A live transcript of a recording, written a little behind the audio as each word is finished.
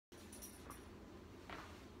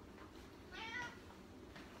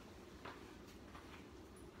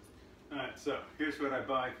So here's what I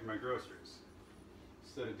buy for my groceries.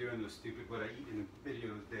 Instead of doing those stupid what I eat in a video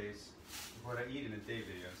days, what I eat in a day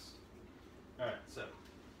videos. Alright, so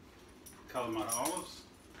Kalamata olives,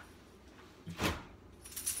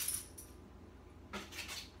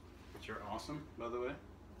 which are awesome, by the way.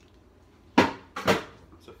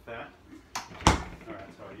 It's a fat. Alright,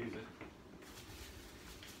 that's how I use it.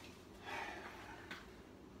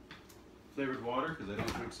 Flavored water, because I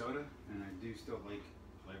don't drink soda, and I do still like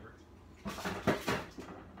flavor.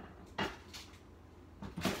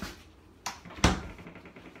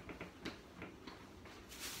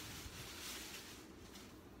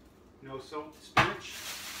 No salt spinach.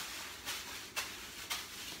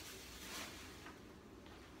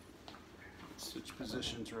 Switch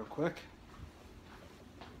positions real quick.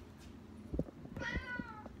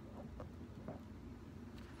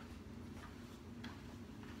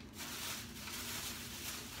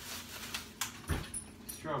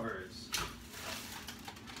 Strawberries,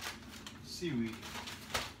 seaweed,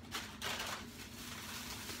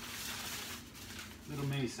 little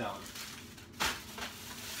mini salad,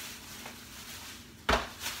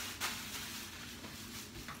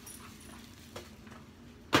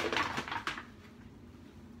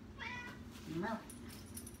 milk.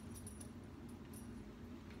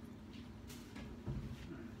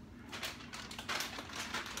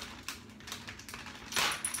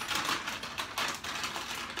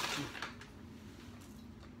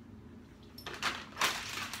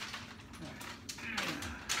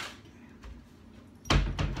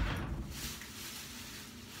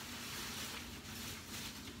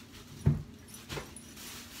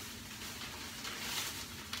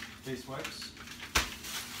 Face wipes.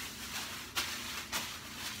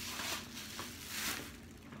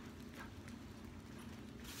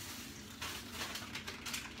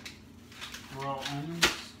 Raw almonds.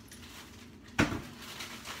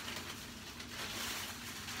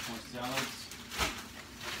 More salads.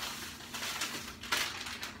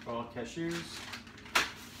 Raw cashews.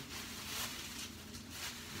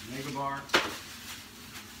 Mega bar.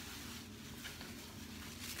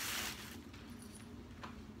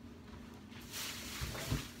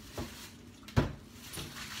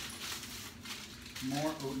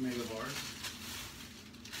 More oat mega bars.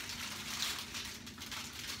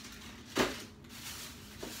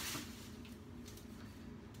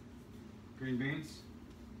 Green beans.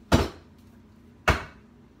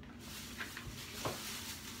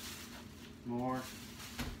 More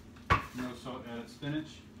no salt added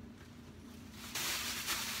spinach.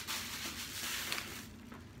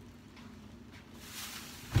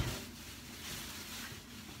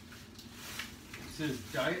 This is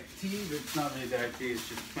diet tea, but it's not really diet tea, it's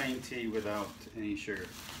just plain tea without any sugar.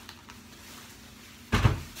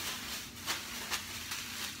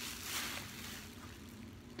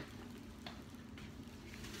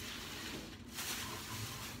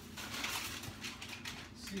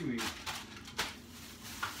 Seaweed.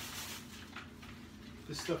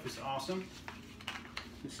 This stuff is awesome.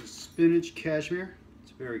 This is spinach cashmere.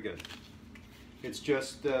 It's very good. It's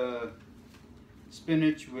just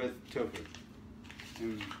spinach with tofu.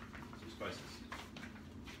 And some spices.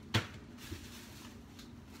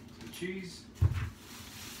 Some cheese.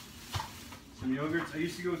 Some yogurts. I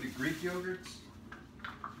used to go with the Greek yogurts,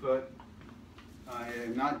 but I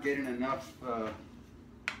am not getting enough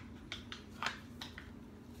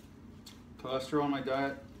cholesterol in my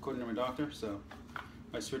diet, according to my doctor, so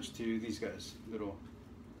I switched to these guys. Little,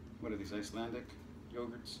 what are these, Icelandic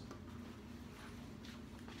yogurts?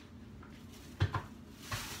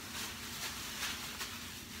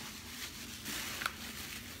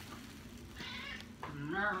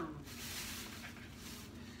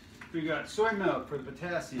 We got soy milk for the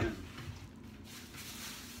potassium,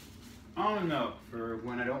 almond milk for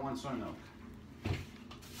when I don't want soy milk,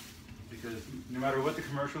 because no matter what the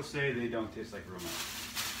commercials say, they don't taste like real milk.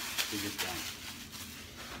 They just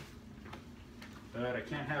don't. But I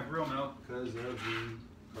can't have real milk because of the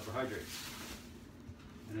carbohydrates.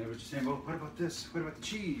 And I was just saying, well, what about this? What about the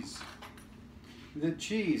cheese? The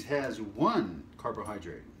cheese has 1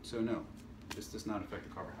 carbohydrate, so no. This does not affect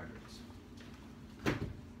the carbohydrates.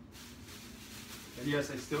 And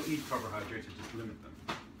yes, I still eat carbohydrates, I just limit them.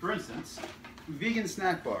 For instance, vegan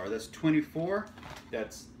snack bar, that's 24.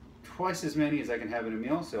 That's twice as many as I can have in a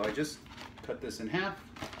meal, so I just cut this in half,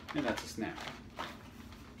 and that's a snack.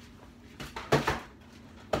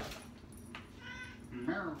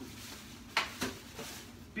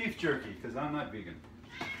 Beef jerky, because I'm not vegan.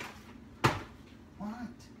 What?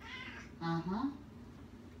 Uh-huh.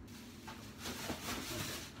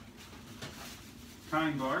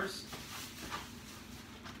 Kind bars,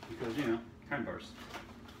 because, you know, kind bars.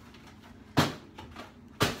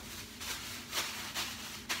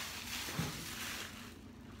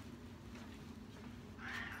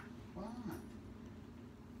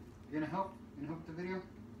 You gonna help? You gonna help with the video?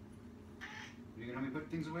 You gonna help me put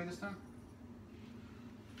things away this time?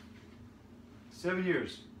 7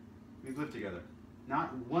 years we've lived together.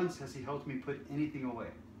 Not once has he helped me put anything away.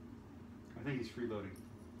 I think he's freeloading.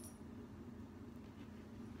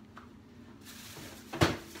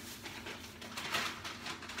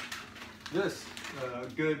 This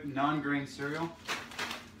good non-grain cereal.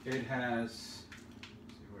 It has, let's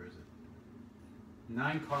see, where is it?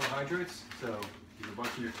 9 carbohydrates, so you're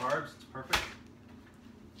watching your carbs, it's perfect.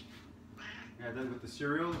 Add that with the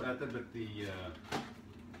cereal, add that with the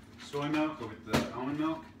soy milk or with the almond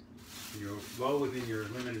milk. You're well within your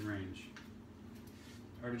limited range.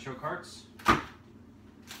 Artichoke hearts.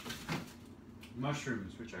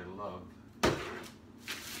 Mushrooms, which I love.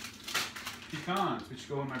 Pecans, which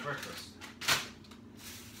go in my breakfast.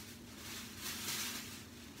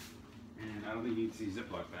 And I don't think you need to see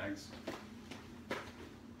Ziploc bags.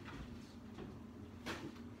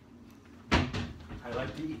 I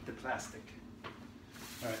like to eat the plastic.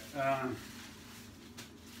 Alright,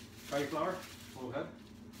 cauliflower, full head.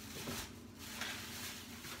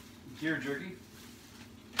 Deer jerky.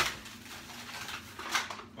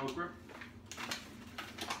 Okra.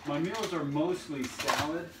 My meals are mostly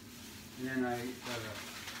salad, and then I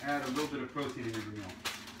add a little bit of protein in every meal.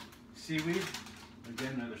 Seaweed,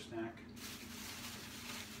 again another snack.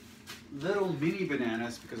 Little mini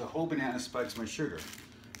bananas, because a whole banana spikes my sugar.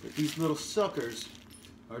 But these little suckers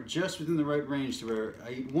are just within the right range to where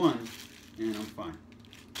I eat one and I'm fine.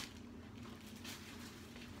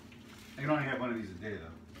 I can only have one of these a day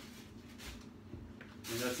though.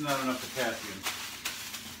 And that's not enough potassium.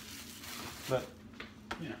 But,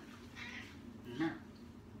 you know.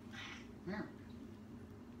 Yeah.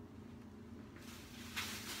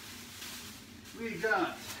 We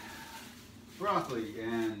got broccoli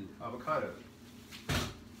and avocado.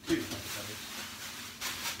 2 avocados.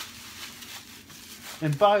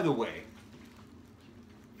 And by the way,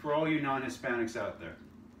 for all you non-Hispanics out there,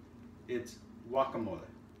 it's guacamole,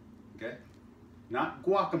 okay? Not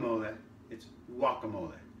guacamole, it's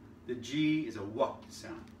guacamole. The G is a W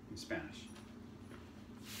sound in Spanish.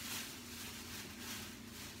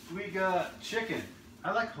 We got chicken.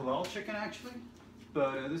 I like halal chicken actually,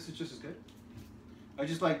 but this is just as good. I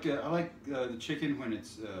just like the chicken when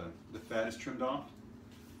it's the fat is trimmed off.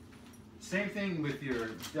 Same thing with your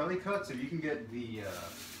deli cuts. If you can get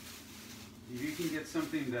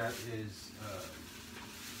something that is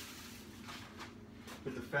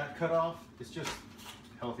with the fat cut off, it's just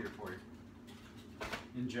healthier for you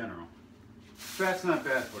in general. Fat's not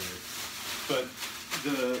bad for you, but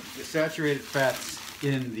the saturated fats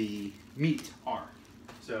in the meat are.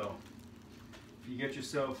 So if you get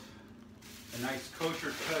yourself a nice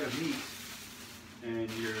kosher cut of meat, and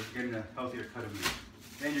you're getting a healthier cut of meat,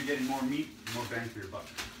 then you're getting more meat, more bang for your buck.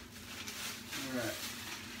 All right.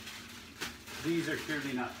 These are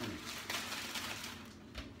clearly not for me.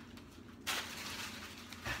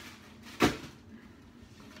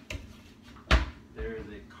 There's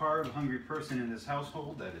a carb-hungry person in this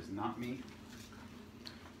household. That is not me.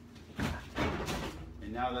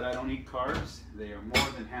 And now that I don't eat carbs, they are more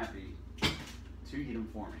than happy to eat them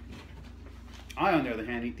for me. I, on the other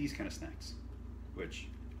hand, eat these kind of snacks, which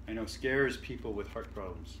I know scares people with heart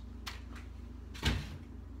problems.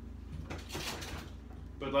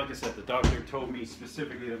 But like I said, the doctor told me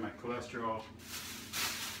specifically that my cholesterol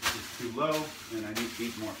is too low and I need to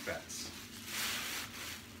eat more fats.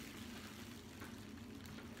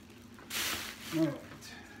 All right.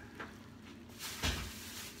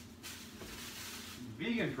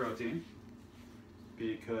 Vegan protein,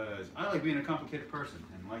 because I like being a complicated person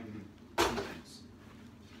and liking two things.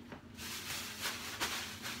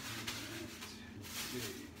 Let's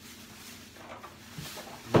see.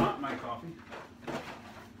 Not my coffee.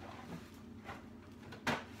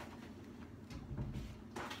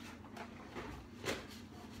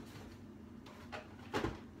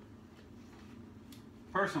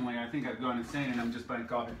 Personally, I think I've gone insane and I'm just buying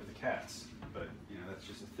coffee for the cats. But, you know, that's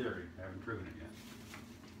just a theory. I haven't proven it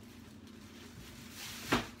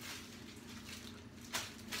yet.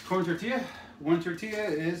 Corn tortilla. One tortilla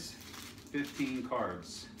is 15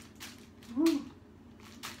 carbs. Woo.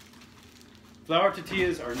 Flour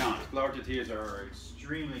tortillas are not. Flour tortillas are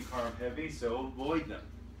extremely carb heavy, so avoid them.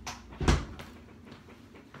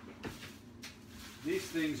 These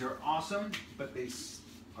things are awesome, but they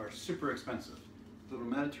are super expensive. Little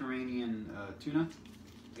Mediterranean tuna.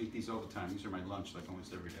 I eat these all the time. These are my lunch like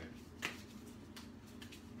almost every day.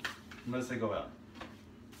 Unless they go out.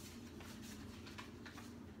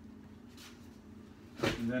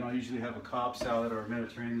 And then I'll usually have a Cobb salad or a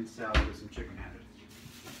Mediterranean salad with some chicken added.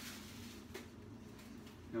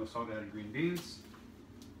 No salt added green beans.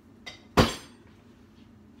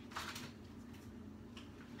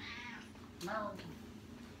 No.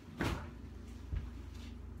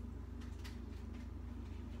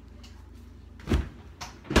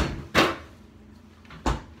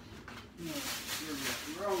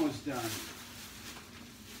 We're almost done.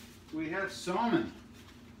 We have salmon.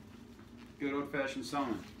 Good old-fashioned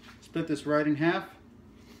salmon. Split this right in half.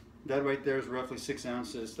 That right there is roughly 6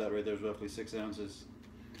 ounces. That right there is roughly 6 ounces.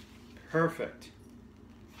 Perfect.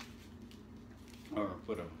 Or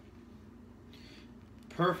whatever.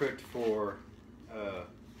 Perfect for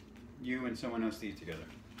you and someone else to eat together.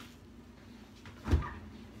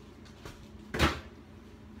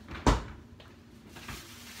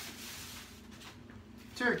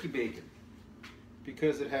 Turkey bacon,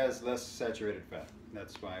 because it has less saturated fat.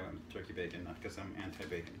 That's why I went with turkey bacon, not because I'm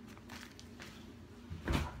anti-bacon.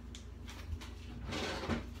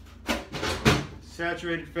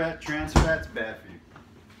 Saturated fat, trans fat's bad for you.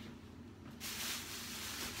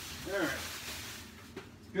 Alright.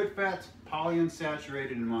 Good fats,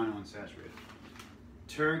 polyunsaturated and monounsaturated.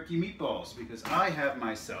 Turkey meatballs, because I have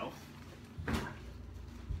myself. Where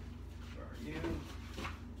are you?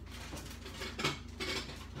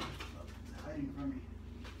 Hiding from me.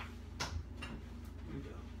 Here we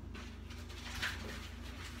go.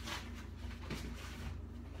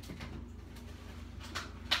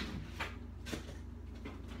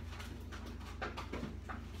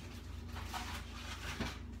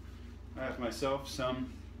 I have myself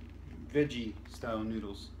some veggie style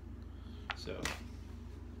noodles. So,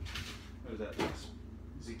 what is that?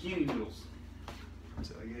 Zucchini noodles.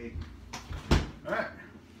 So, yay. Alright.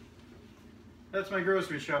 That's my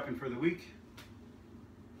grocery shopping for the week.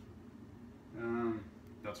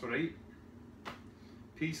 That's what I eat.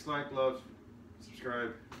 Peace, like, love,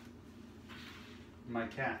 subscribe. My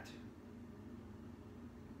cat,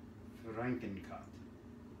 Frankencat.